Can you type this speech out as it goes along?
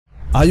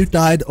Are you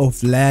tired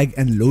of lag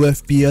and low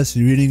FPS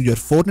ruining your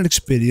Fortnite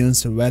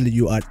experience? Well,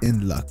 you are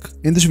in luck.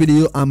 In this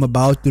video, I'm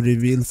about to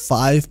reveal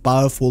 5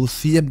 powerful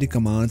CMD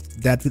commands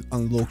that will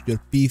unlock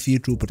your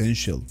PC true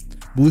potential,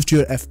 boost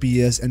your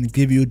FPS and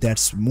give you that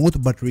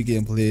smooth buttery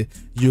gameplay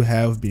you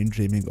have been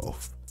dreaming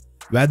of.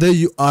 Whether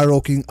you are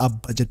rocking a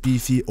budget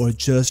PC or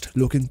just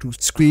looking to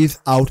squeeze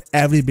out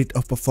every bit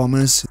of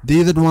performance,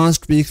 these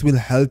advanced tweaks will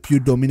help you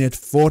dominate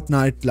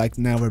Fortnite like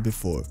never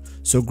before.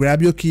 So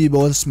grab your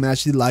keyboard,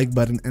 smash the like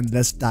button and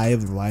let's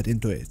dive right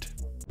into it.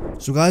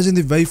 So guys, in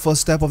the very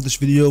first step of this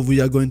video,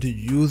 we are going to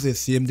use a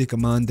CMD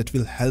command that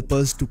will help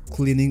us to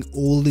cleaning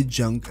all the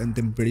junk and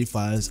temporary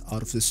files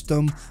out of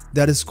system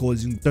that is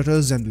causing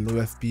stutters and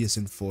low FPS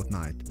in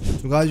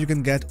Fortnite. So guys, you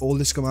can get all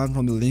this command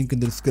from the link in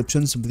the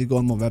description. Simply go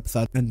on my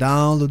website and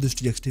download this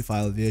txt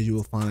file where you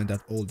will find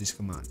out all these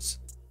commands.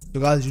 So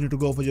guys, you need to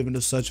go for your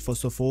Windows search.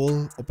 First of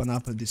all, open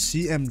up the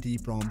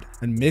CMD prompt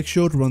and make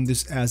sure to run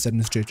this as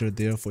administrator,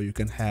 therefore you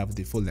can have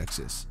the full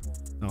access.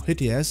 Now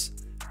hit yes.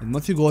 And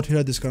once you got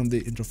here, this kind of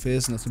the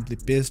interface. Now simply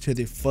paste here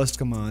the first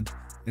command,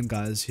 and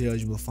guys, here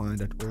you will find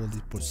that all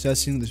the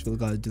processing. This will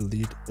guys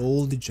delete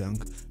all the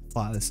junk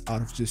files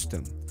out of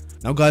system.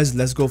 Now guys,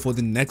 let's go for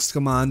the next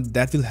command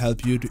that will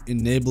help you to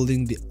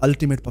enabling the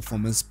ultimate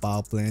performance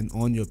power plan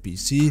on your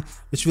PC,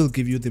 which will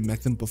give you the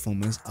maximum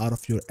performance out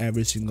of your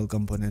every single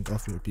component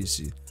of your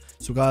PC.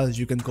 So guys,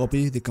 you can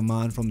copy the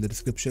command from the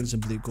description.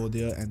 Simply go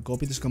there and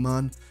copy this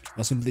command.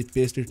 Now simply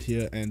paste it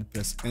here and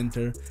press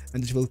enter,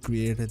 and this will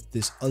create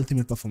this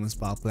ultimate performance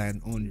power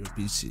plan on your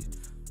PC.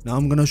 Now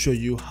I'm gonna show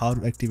you how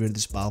to activate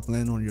this power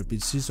plan on your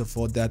PC. So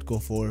for that, go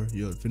for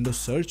your Windows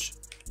search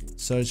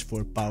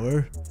for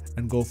power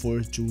and go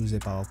for choose a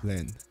power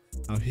plan.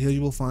 Now here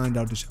you will find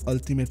out this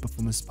ultimate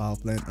performance power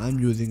plan. I'm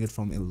using it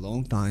from a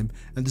long time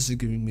and this is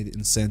giving me the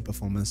insane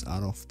performance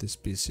out of this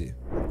PC.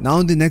 Now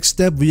in the next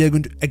step, we are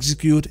going to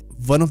execute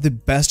one of the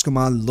best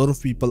command a lot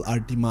of people are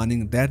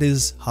demanding, that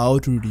is how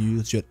to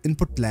reduce your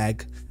input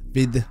lag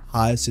with the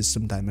high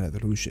system time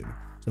resolution.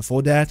 So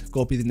for that,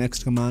 copy the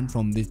next command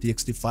from the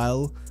txt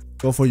file.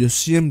 Go for your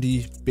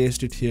CMD,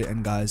 paste it here,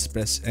 and guys,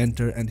 press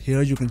enter, and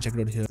here you can check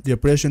it out here. The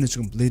operation is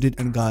completed,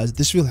 and guys,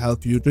 this will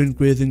help you to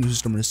increasing your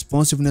system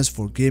responsiveness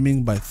for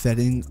gaming by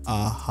setting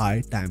a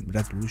high time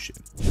resolution.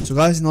 So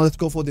guys, now let's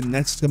go for the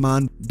next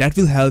command that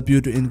will help you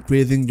to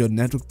increasing your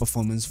network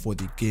performance for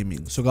the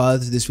gaming. So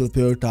guys, this will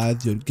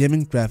prioritize your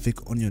gaming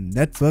traffic on your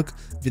network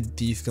with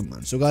these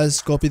commands. So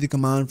guys, copy the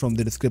command from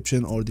the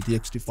description or the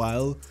txt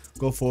file.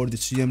 Go for the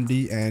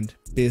CMD and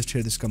paste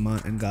here this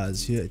command, and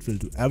guys, here it will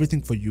do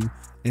everything for you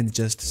in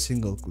just a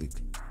single click.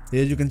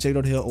 Here you can check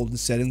out here all the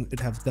settings it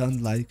has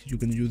done, like you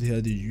can use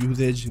here the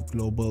usage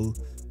global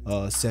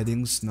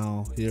settings.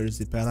 Now here is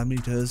the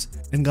parameters,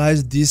 and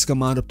guys, these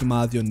command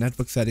optimize your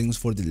network settings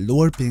for the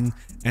lower ping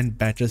and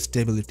better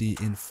stability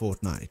in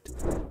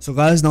Fortnite. So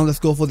guys, now let's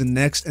go for the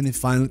next and the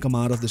final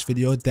command of this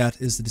video,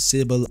 that is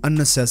disable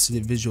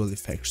unnecessary visual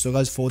effects. So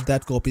guys, for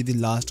that, copy the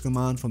last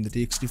command from the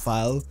txt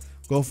file.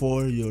 Go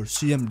for your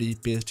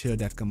CMD, paste here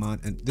that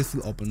command, and this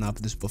will open up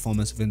this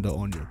performance window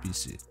on your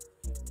PC.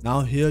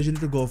 Now here you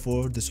need to go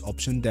for this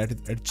option that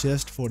is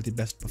adjust for the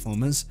best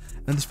performance,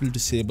 and this will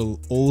disable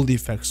all the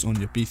effects on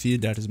your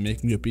PC that is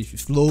making your PC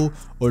slow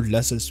or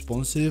less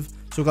responsive.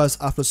 So guys,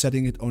 after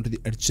setting it onto the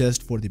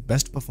adjust for the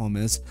best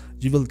performance,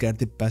 you will get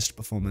the best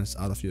performance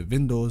out of your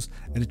Windows,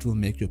 and it will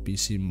make your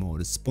PC more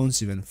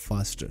responsive and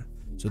faster.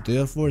 So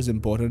therefore, it's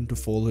important to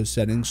follow your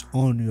settings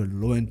on your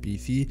low-end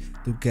PC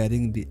to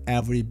getting the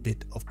every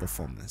bit of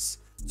performance.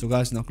 So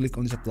guys, now click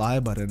on this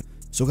apply button.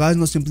 So guys,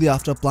 now simply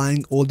after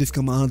applying all these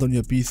commands on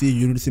your PC,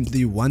 you need to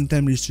simply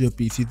one-time restore your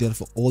PC,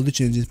 therefore all the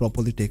changes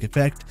properly take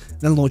effect.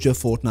 Then launch your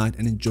Fortnite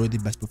and enjoy the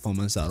best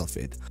performance out of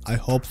it. I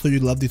hope so you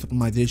love this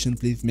optimization.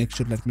 Please make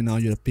sure to let me know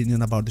your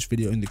opinion about this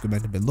video in the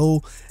comment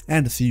below,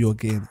 and see you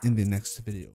again in the next video.